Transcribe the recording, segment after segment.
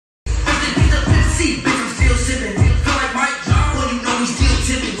see, bitch, I'm still sipping. Feel like Mike John, well, you know we still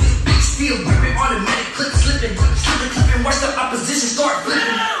tipping. Bitch, still gripping, automatic clip slipping. Slipping, clipping, watch the opposition start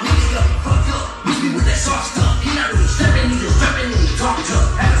flipping. Niggas got me fucked up, miss me with that soft stuff. He not really stepping, he just stepping and he talk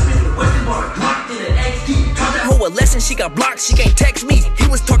tough. Had to spin the Western bar, blocked in an XD. Taught that hoe a lesson, she got blocked, she can't text me. He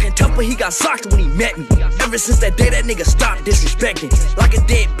was talking tough, but he got socked when he met me. Ever since that day, that nigga stopped disrespecting. Like a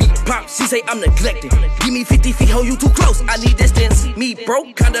deadbeat pop, she say I'm neglected. Give me 50 feet, ho, you too close. I need distance. Me, bro,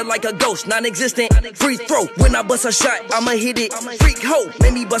 kinda like a ghost, non-existent. Free throw, when I bust a shot, I'ma hit it. Freak hoe,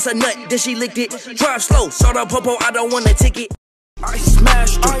 made me bust a nut, then she licked it. Drive slow, saw the popo, I don't want a ticket. I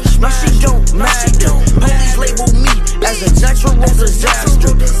smashed her, now she don't matter. Police label me as a natural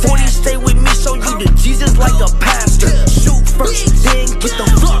disaster. 40 stay with me, show you the Jesus like a pastor. Shoot first, then get the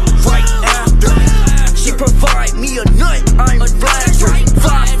fuck right after. She provide me a nut, I'm flattered.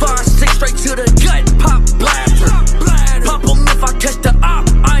 5, 6 straight to the gut, pop blaster. Pop 'em if I catch the op,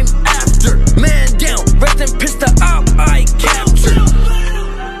 I'm after. Man down, rest and piss the op, I capture.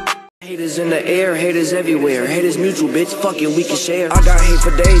 Haters in the air, haters everywhere. Haters mutual, bitch, fuck it, we can share. I got hate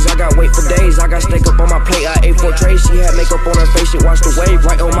for days, I got wait for days. I got steak up on my plate, I ate 4 trays. She had makeup on her face, she watched the wave.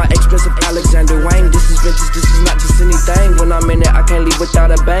 Right on my expensive Alexander Wang. This is vintage, this is not just anything. When I'm in it, I can't leave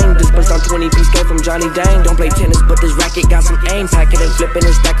without a bang. This punch on 20 piece came from Johnny Dang. Don't play tennis, but this racket got some aim. Pack it and flip it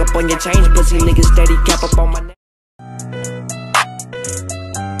and stack up on your change. Pussy niggas steady cap up on my neck.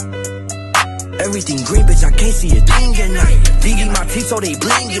 Everything green, bitch, I can't see a thing at night. Digging my teeth so they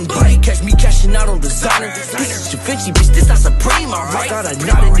bling and bite. Catch me cashing out on designer. This is Vinci, bitch, this not Supreme, alright. Got a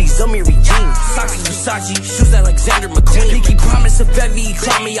knot in these Amiri jeans. Socks Versace, shoes Alexander McQueen. He keep promising Fevy, he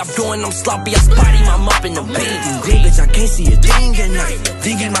call me, I'm doing, I'm sloppy. I spot him, I'm up in the bean. Green, bitch, I can't see a thing at night.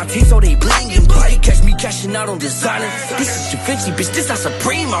 Digging my teeth so they bling and bite. Catch me cashing out on designer. This is Vinci, bitch, this not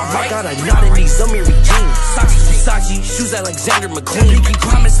Supreme, alright. Got a knot in these Amiri jeans. Socks Versace, shoes Alexander McQueen. He keep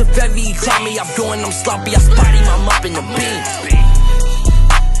promising Fevy, he call me, I'm doing, I'm sloppy, I spot him, I'm up in the bean.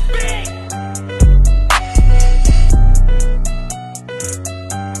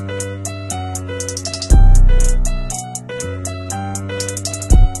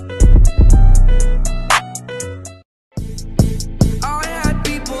 I had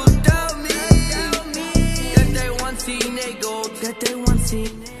people tell me that they want to see nigga, that they want to see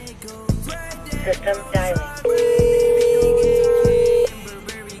nigga. System dialing.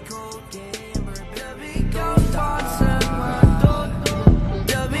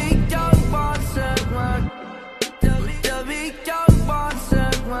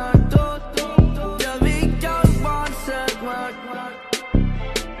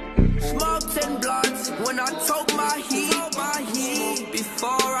 When I told my heat, before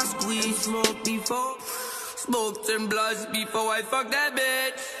I squeeze, smoked and bloods before I fuck that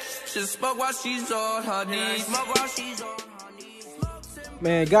bitch. Just smoke while she's on her knees.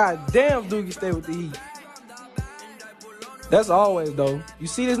 Man, goddamn, Doogie stay with the heat. That's always though. You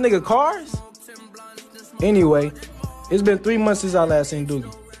see this nigga cars? Anyway, it's been 3 months since I last seen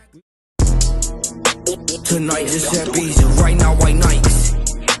Doogie. Tonight is that beats, and right now white Nikes.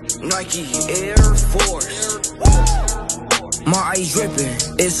 Nike Air Force. My eyes dripping,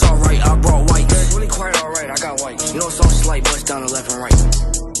 it's alright, I brought whites. It's really quite alright, I got whites. You know, some slight bust down the left and right.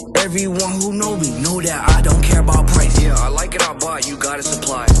 Everyone who know me know that I don't care about price. Yeah, I like it, I buy, you gotta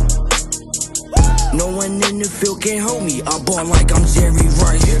supply. No one in the field can hold me, I ball like I'm Jerry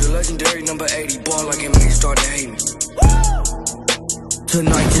Rice. Yeah, the legendary number 80, ball like him and they start to hate me.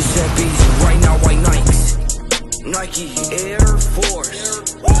 Tonight just that beats, right now white Nikes. Nike Air Force.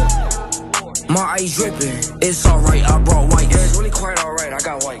 My eyes dripping, it's alright, I brought white. Yeah, it's really quite alright, I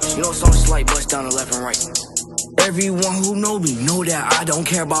got whites. You know, some slight bust down the left and right. Everyone who know me know that I don't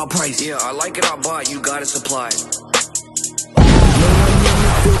care about price. Yeah, I like it, I buy, you gotta supply. No one in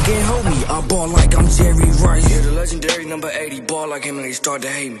the field can hold me, I ball like I'm Jerry Rice. Yeah, the legendary number 80, ball like him and they start to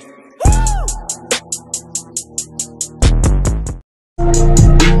hate me.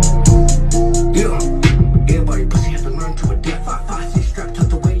 Yeah, everybody pussy has to learn to adapt. 5, 5, 6 strap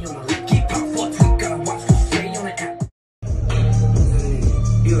tucked away on the left. Keep pop 4, 2, gotta watch what say on the app.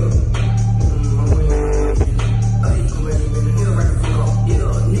 Yeah.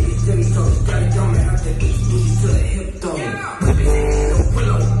 Niggas steady talking, got it on me. I take each booty to the hip though. Whip it, don't pull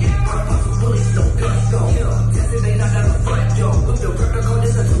up. Pop some bullets, no guns go. Testing, they knock down the front door. With the purple go,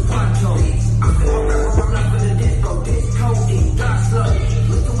 this is a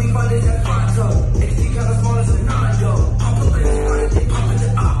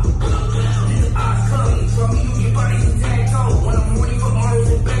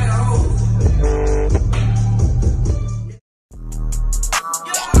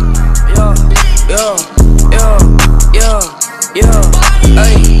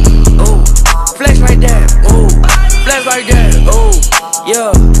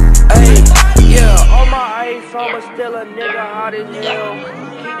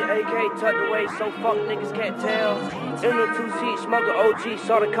tucked away, so fuck niggas can't tell. In the two-seat, smoking OG,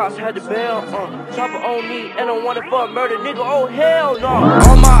 saw the cops had the bail. Chopper on me, and I wanted for a murder, nigga, oh hell no.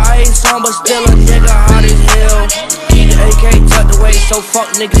 On my ice on, but still a nigga hot as hell. Keep the AK tucked away, so fuck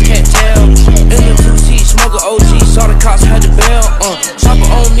niggas can't tell. In the two-seat, smoking OG, saw the cops had the bail. Chopper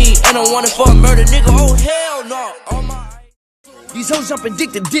on me, and I wanted for a murder, nigga, oh hell no. On my these hoes jumping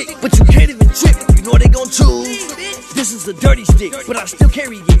dick to dick, but you can't even trick. You know they gon' choose. This is a dirty stick, but I still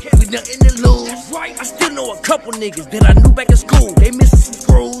carry it with nothing to lose. I still know a couple niggas that I knew back in school. They missing some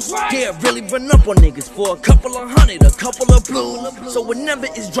screws. Yeah, really run up on niggas for a couple of hundred, a couple of blues. So whenever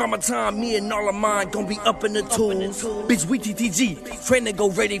it's drama time, me and all of mine gon' be up in the tools. Bitch, we TTG, train to go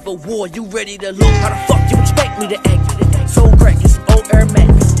ready for war. You ready to lose? How the fuck you expect me to act? Soul crackers, old Air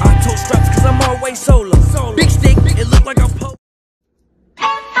Max. I told straps cause I'm always solo. Big stick, it look like I'm po.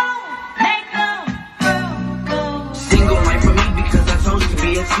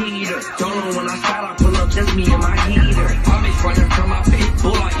 Heater. Don't know when I start, I pull up, just me and my heater. My bitch running from my pit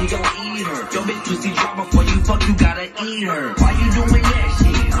bull like he gon' eat her. Yo bitch pussy drop before you fuck, you gotta eat her. Why you doing that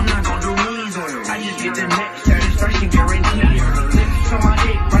shit? I'm not gon' do either. I just get the next satisfaction guaranteed. Lips on my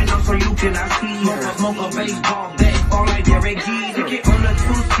dick right now so you cannot see her. Smoke a baseball bat, fall like Derek Jeter. Get on the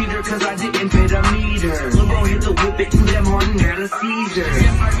two-seater cause I didn't pay the meter. Lil' bro hit the whip it to that Martin, got a seizure.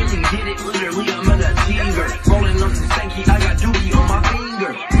 Yeah, I really did it, literally I'm an achiever. Rolling up some stanky, I got dookie on my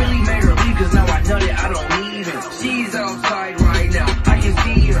finger. Really made her leave cause now I done it, I don't need her. She's outside right now, I can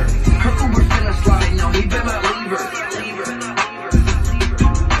see her. Her Uber finna slide now, he better not leave her.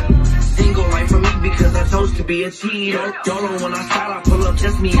 Single life for me because I chose to be a cheater. Don't know when I start, I pull up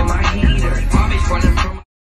just me and my heater. My bitch running from